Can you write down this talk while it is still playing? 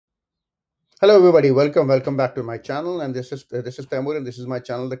Hello, everybody. Welcome back to my channel. And this is Taimur, and this is my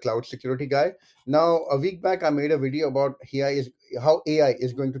channel, the Cloud Security Guy. Now, a week back, I made a video about how AI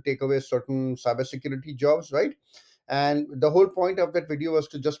is going to take away certain cybersecurity jobs, right? And the whole point of that video was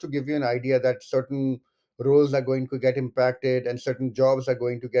to just to give you an idea that certain roles are going to get impacted and certain jobs are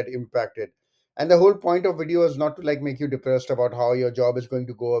going to get impacted. And the whole point of video is not to like make you depressed about how your job is going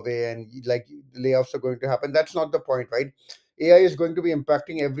to go away and like layoffs are going to happen. That's not the point, right? AI is going to be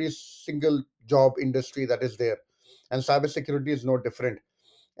impacting every single job industry that is there, and cybersecurity is no different.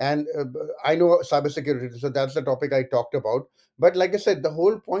 And I know cybersecurity, so that's the topic I talked about. But like I said, the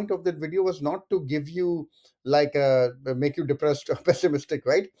whole point of that video was not to give you make you depressed or pessimistic,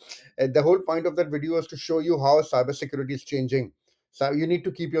 right? The whole point of that video was to show you how cybersecurity is changing. So you need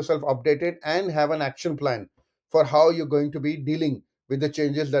to keep yourself updated and have an action plan for how you're going to be dealing with the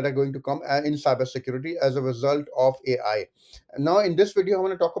changes that are going to come in cybersecurity as a result of AI. Now, in this video, I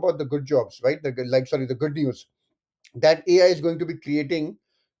want to talk about the good jobs, right? The good news that AI is going to be creating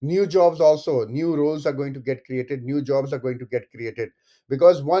new jobs also. New roles are going to get created, new jobs are going to get created.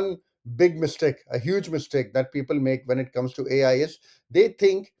 Because one big mistake, a huge mistake that people make when it comes to AI is they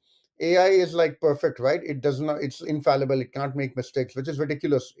think AI is like perfect, right? It does not, it's infallible, it can't make mistakes, which is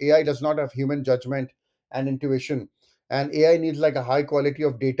ridiculous. AI does not have human judgment and intuition. And AI needs like a high quality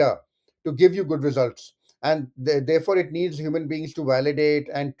of data to give you good results. And therefore, it needs human beings to validate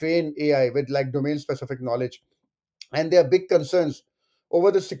and train AI with like domain specific knowledge. And there are big concerns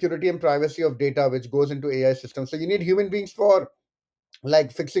over the security and privacy of data which goes into AI systems. So you need human beings for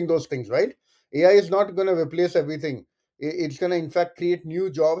like fixing those things, right? AI is not going to replace everything. It's going to in fact create new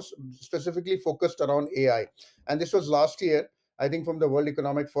jobs specifically focused around AI. And this was last year, I think, from the World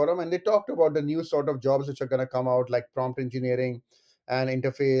Economic Forum, and they talked about the new sort of jobs which are going to come out, like prompt engineering and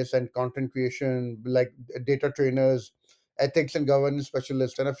interface and content creation, like data trainers, ethics and governance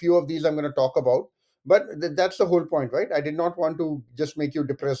specialists, and a few of these I'm going to talk about. But that's the whole point, right? I did not want to just make you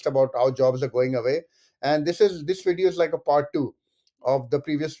depressed about how jobs are going away. And this video is like a part two of the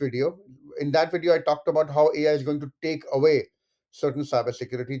previous video. In that video, I talked about how AI is going to take away certain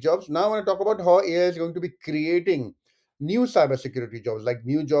cybersecurity jobs. Now I want to talk about how AI is going to be creating new cybersecurity jobs, like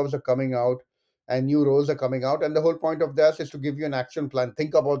new jobs are coming out and new roles are coming out. And the whole point of this is to give you an action plan.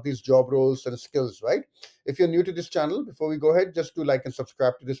 Think about these job roles and skills, right? If you're new to this channel, before we go ahead, just to like and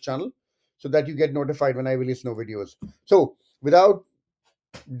subscribe to this channel so that you get notified when I release new videos. So without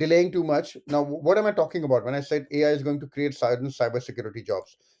delaying too much. Now, what am I talking about when I said AI is going to create certain cybersecurity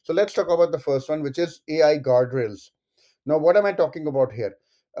jobs? So let's talk about the first one, which is AI guardrails. Now, what am I talking about here?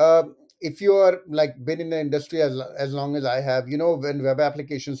 If you are like been in the industry as long as I have, you know, when web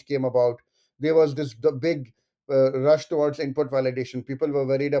applications came about, there was this big rush towards input validation. People were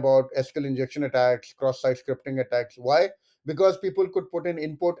worried about SQL injection attacks, cross-site scripting attacks. Why? Because people could put in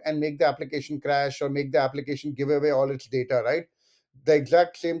input and make the application crash or make the application give away all its data, right? The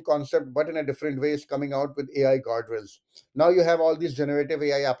exact same concept, but in a different way, is coming out with AI guardrails. Now you have all these generative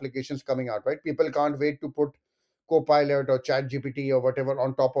AI applications coming out, right? People can't wait to put Copilot or Chat GPT or whatever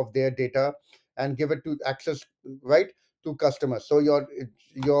on top of their data and give it to access, right, to customers. So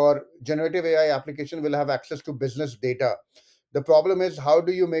your generative AI application will have access to business data. The problem is, how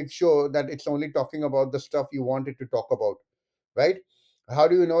do you make sure that it's only talking about the stuff you want it to talk about, right? How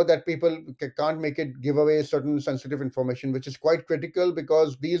do you know that people can't make it give away certain sensitive information, which is quite critical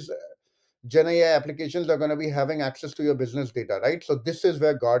because these Gen AI applications are going to be having access to your business data, right? So this is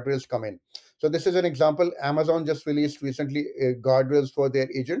where guardrails come in. So this is an example. Amazon just released recently guardrails for their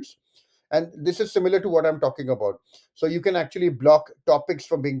agents, and this is similar to what I'm talking about. So you can actually block topics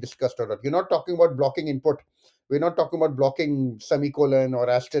from being discussed or not. You're not talking about blocking input. We're not talking about blocking semicolon or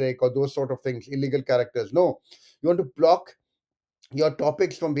asterisk or those sort of things, illegal characters. No, you want to block your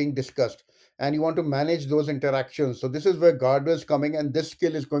topics from being discussed, and you want to manage those interactions. So this is where guardrails coming, and this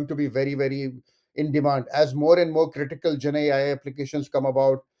skill is going to be very, very in demand as more and more critical Gen AI applications come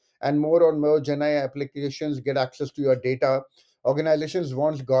about, and more Gen AI applications get access to your data. Organizations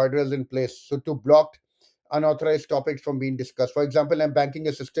want guardrails in place so to block unauthorized topics from being discussed. For example, a banking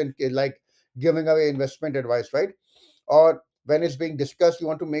assistant like giving away investment advice, right? Or when it's being discussed, you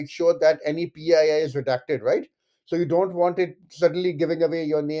want to make sure that any PII is redacted, right? So you don't want it suddenly giving away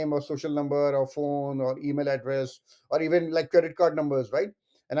your name or social number or phone or email address or even like credit card numbers, right?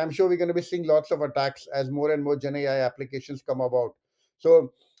 And I'm sure we're going to be seeing lots of attacks as more and more Gen AI applications come about.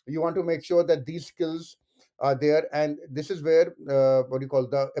 So you want to make sure that these skills are there, and this is where what do you call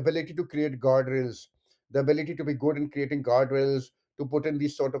the ability to create guardrails, the ability to be good in creating guardrails, to put in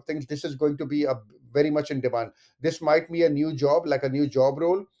these sort of things. This is going to be a very much in demand. This might be a new job, like a new job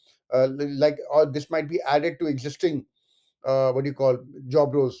role, like, or this might be added to existing what do you call,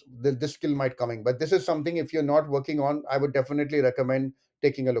 job roles, this skill might coming. But this is something, if you're not working on, I would definitely recommend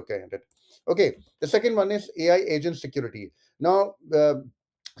taking a look at it. Okay, the second one is AI agent security. Now,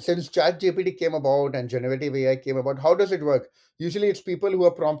 since chat gpt came about and generative AI came about, how does it work? Usually it's people who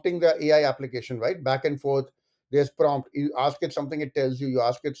are prompting the AI application, right, back and forth. There's prompt, you ask it something, it tells you, you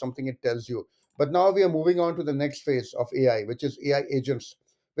ask it something, it tells you. But now we are moving on to the next phase of AI, which is AI agents,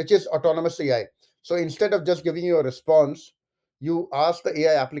 which is autonomous AI. So instead of just giving you a response, you ask the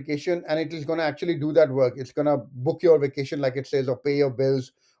AI application and it is going to actually do that work. It's going to book your vacation, like it says, or pay your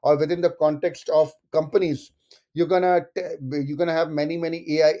bills, or within the context of companies, you're gonna have many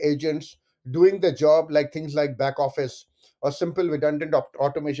AI agents doing the job, like things like back office or simple redundant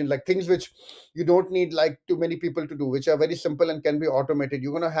automation, like things which you don't need like too many people to do, which are very simple and can be automated.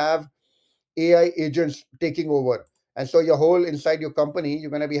 You're gonna have AI agents taking over. And so your whole inside your company, you're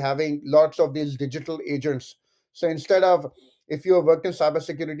going to be having lots of these digital agents. So instead of, if you have worked in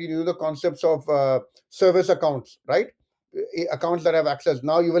cybersecurity, you know the concepts of service accounts, right? Accounts that have access.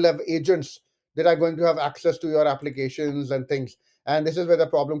 Now you will have agents that are going to have access to your applications and things. And this is where the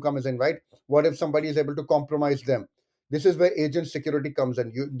problem comes in, right? What if somebody is able to compromise them? This is where agent security comes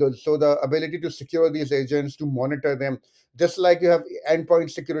in. So the ability to secure these agents, to monitor them, just like you have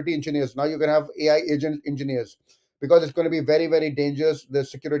endpoint security engineers, now you can have AI agent engineers, because it's going to be very dangerous, the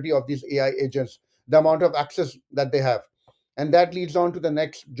security of these AI agents, the amount of access that they have. And that leads on to the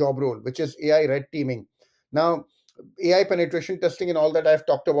next job role, which is AI red teaming. Now, AI penetration testing and all that I've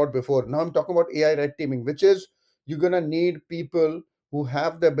talked about before. Now I'm talking about AI red teaming, which is, you're going to need people who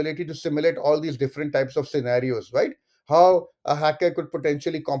have the ability to simulate all these different types of scenarios, right? How a hacker could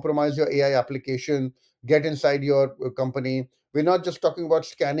potentially compromise your AI application, get inside your company. We're not just talking about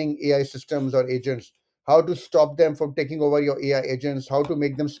scanning AI systems or agents, how to stop them from taking over your AI agents, how to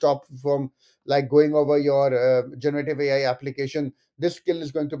make them stop from like going over your generative AI application. This skill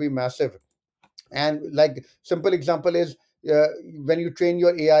is going to be massive. And like simple example is, uh, when you train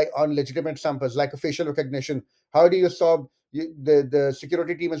your AI on legitimate samples like a facial recognition, how do you solve, the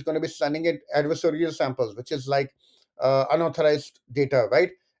security team is going to be sending it adversarial samples, which is like unauthorized data,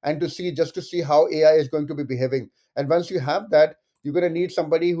 right? And to see, just to see how AI is going to be behaving. And once you have that, you're going to need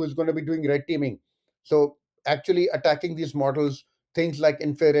somebody who is going to be doing red teaming. So actually attacking these models, things like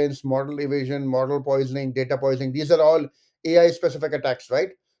inference, model evasion, model poisoning, data poisoning, these are all AI specific attacks, right?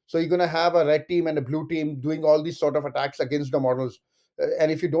 So you're going to have a red team and a blue team doing all these sort of attacks against the models. And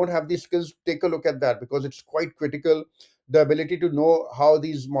if you don't have these skills, take a look at that, because it's quite critical. The ability to know how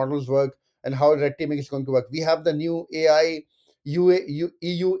these models work and how red teaming is going to work. We have the new AI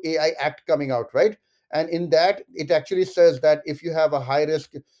EU AI Act coming out, right? And in that, it actually says that if you have a high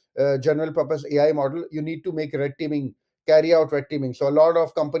risk general purpose AI model, you need to make red teaming, carry out red teaming. So a lot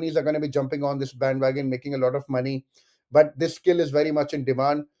of companies are going to be jumping on this bandwagon, making a lot of money. But this skill is very much in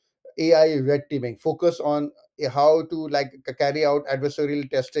demand. AI red teaming, focus on how to like carry out adversarial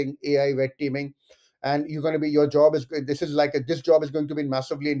testing, AI red teaming. And you're going to be, your job is, this is like this job is going to be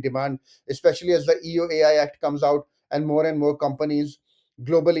massively in demand, especially as the EU AI Act comes out and more companies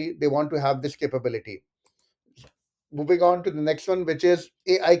globally, they want to have this capability. Moving on to the next one, which is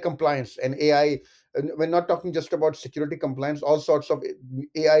AI compliance and AI. And we're not talking just about security compliance. All sorts of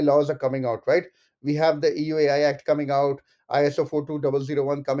AI laws are coming out, right? We have the EU AI Act coming out, ISO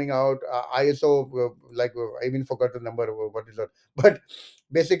 42001 coming out, ISO I even forgot the number. What is that? But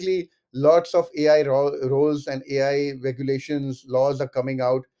basically, lots of AI roles and AI regulations laws are coming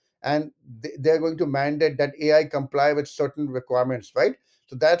out, and they're going to mandate that AI comply with certain requirements, right?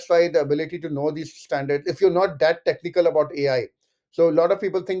 So that's why the ability to know these standards, if you're not that technical about AI. So a lot of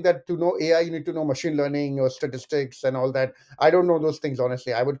people think that to know AI, you need to know machine learning or statistics and all that. I don't know those things,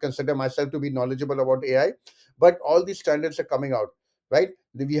 honestly. I would consider myself to be knowledgeable about AI, but all these standards are coming out, right?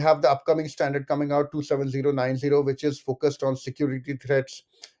 We have the upcoming standard coming out, 27090, which is focused on security threats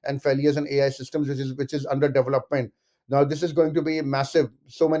and failures in AI systems, which is under development. Now, this is going to be massive.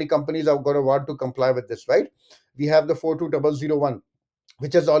 So many companies are going to want to comply with this, right? We have the 42001,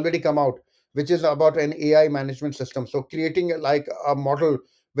 which has already come out, which is about an AI management system. So creating like a model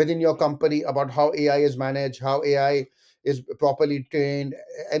within your company about how AI is managed, how AI is properly trained,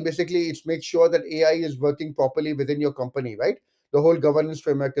 and basically it's make sure that AI is working properly within your company, right? The whole governance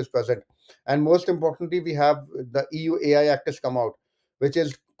framework is present. And most importantly, we have the EU AI Act has come out, which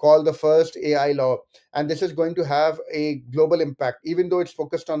is called the first AI law. And this is going to have a global impact, even though it's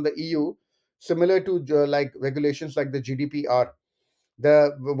focused on the EU, similar to like regulations like the GDPR.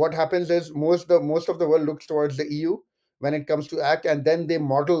 The What happens is, most of the world looks towards the EU when it comes to act, and then they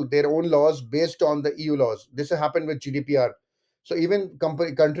model their own laws based on the EU laws. This happened with GDPR. So even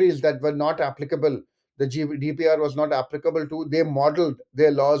countries that were not applicable, the GDPR was not applicable to, they modeled their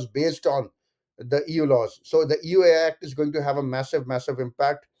laws based on the EU laws. So the EU Act is going to have a massive, massive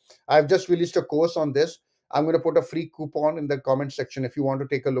impact. I've just released a course on this. I'm going to put a free coupon in the comment section if you want to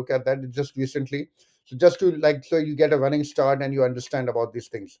take a look at that. It's just recently. So just to like, so you get a running start and you understand about these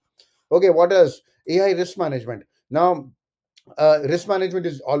things. Okay, what else? AI risk management. Now, risk management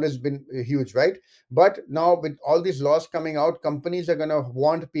has always been huge, right? But now with all these laws coming out, companies are going to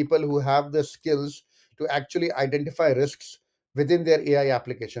want people who have the skills to actually identify risks within their AI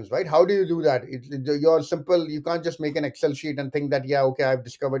applications, right? How do you do that? You're simple. You can't just make an Excel sheet and think that, yeah, okay, I've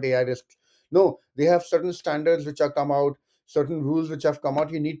discovered AI risks. No, they have certain standards which are come out, certain rules which have come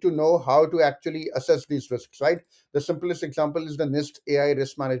out. You need to know how to actually assess these risks, right? The simplest example is the NIST AI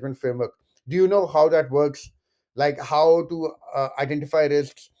risk management framework. Do you know how that works? Like how to identify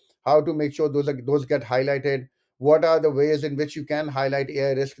risks, how to make sure those get highlighted, what are the ways in which you can highlight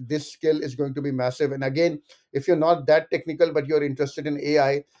AI risk. This skill is going to be massive. And again, if you're not that technical but you're interested in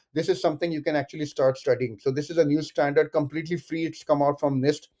AI, this is something you can actually start studying. So this is a new standard, completely free. It's come out from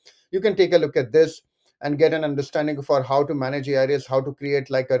NIST. You can take a look at this and get an understanding for how to manage AI risk, how to create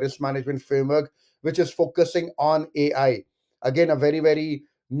like a risk management framework which is focusing on AI. Again, a very, very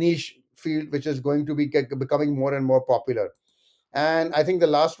niche field which is going to be becoming more and more popular. And I think the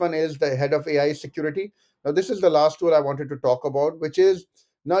last one is the head of AI security. Now, this is the last tool I wanted to talk about, which is,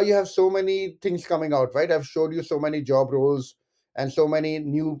 now you have so many things coming out, right? I've showed you so many job roles and so many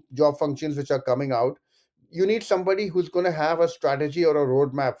new job functions which are coming out. You need somebody who's going to have a strategy or a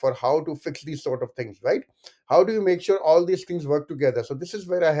roadmap for how to fix these sort of things, right? How do you make sure all these things work together? So this is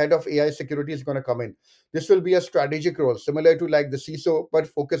where a head of AI security is going to come in. This will be a strategic role, similar to like the CISO, but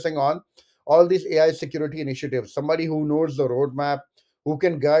focusing on all these AI security initiatives. Somebody who knows the roadmap, who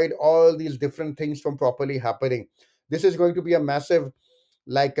can guide all these different things from properly happening. This is going to be a massive,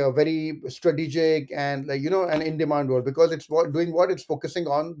 like a very strategic and like, an in-demand role, because it's doing what it's focusing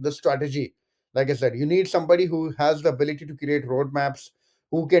on the strategy. Like I said, you need somebody who has the ability to create roadmaps,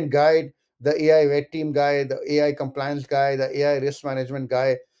 who can guide the AI red team guy, the AI compliance guy, the AI risk management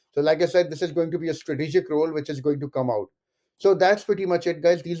guy. So like I said, this is going to be a strategic role which is going to come out. So that's pretty much it,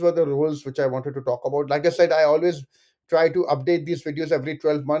 guys. These were the roles which I wanted to talk about. Like I said, I always try to update these videos every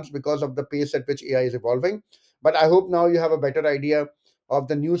 12 months because of the pace at which AI is evolving. But I hope now you have a better idea of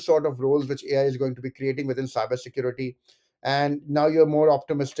the new sort of roles which AI is going to be creating within cybersecurity. And now you're more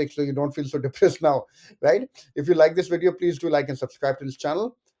optimistic, so you don't feel so depressed now, right? If you like this video, please do like and subscribe to this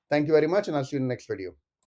channel. Thank you very much, and I'll see you in the next video.